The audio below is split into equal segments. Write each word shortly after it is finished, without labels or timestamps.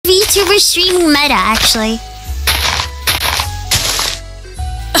Vtuber streaming meta, actually.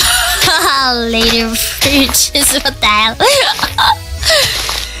 Later, bitches. What the hell?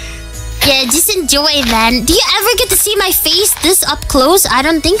 Yeah, just enjoy, man. Do you ever get to see my face this up close? I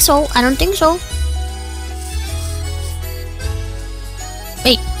don't think so. I don't think so.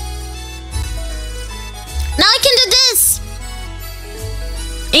 Wait. Now I can do this.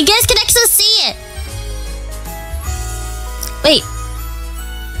 You guys can actually see it. Wait.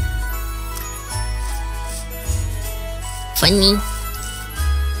 Funny.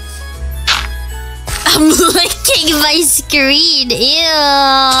 I'm licking my screen. Ew.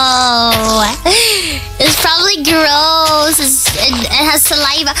 It's probably gross. It has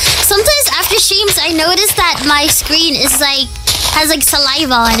saliva. Sometimes after streams, I notice that my screen is like has like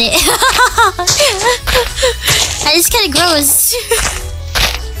saliva on it. And it's kind of gross.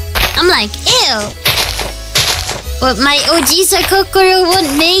 I'm like, ew. But my Ojisa Kokoro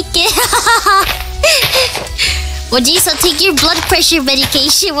won't make it. Ojisa, take your blood pressure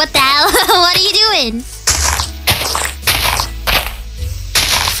medication. What the hell? What are you doing?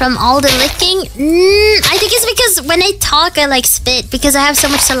 From all the licking? I think it's because when I talk, I like spit because I have so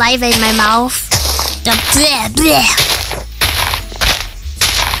much saliva in my mouth. Bleh, bleh.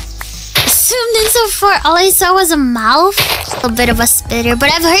 Zoomed in so far, all I saw was a mouth. A bit of a spitter,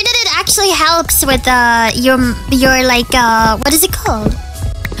 but I've heard that it actually helps with your like what is it called?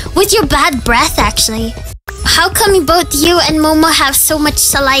 With your bad breath, actually. How come both you and Momo have so much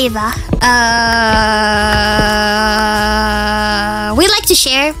saliva? We like to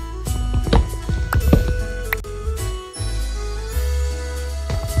share.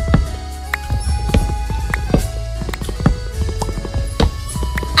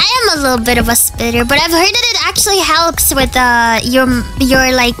 I am a little bit of a spitter, but I've heard that it actually helps with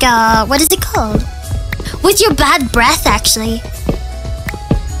your like what is it called? With your bad breath, actually.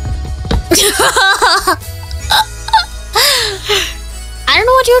 I don't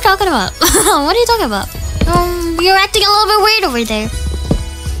know what you're talking about. What are you talking about? You're acting a little bit weird over there.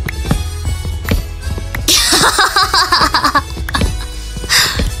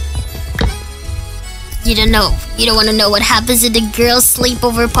 You don't know. You don't want to know what happens at the girls'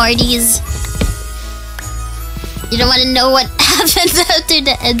 sleepover parties. You don't want to know what happens after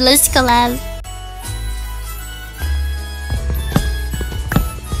the endless collab.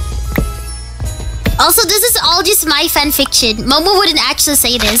 Also, this is all just my fanfiction. Momo wouldn't actually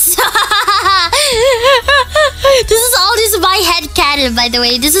say this. This is all just my head canon, by the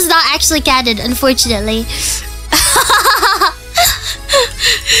way. This is not actually canon, unfortunately.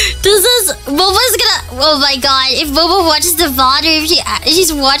 This is... Momo's gonna... Oh my god, if Momo watches the VOD, or if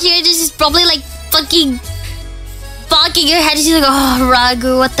she's watching it, she's probably like fucking... bonking her head. She's like, oh,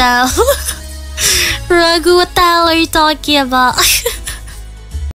 Ragu, what the hell? Ragu, what the hell are you talking about?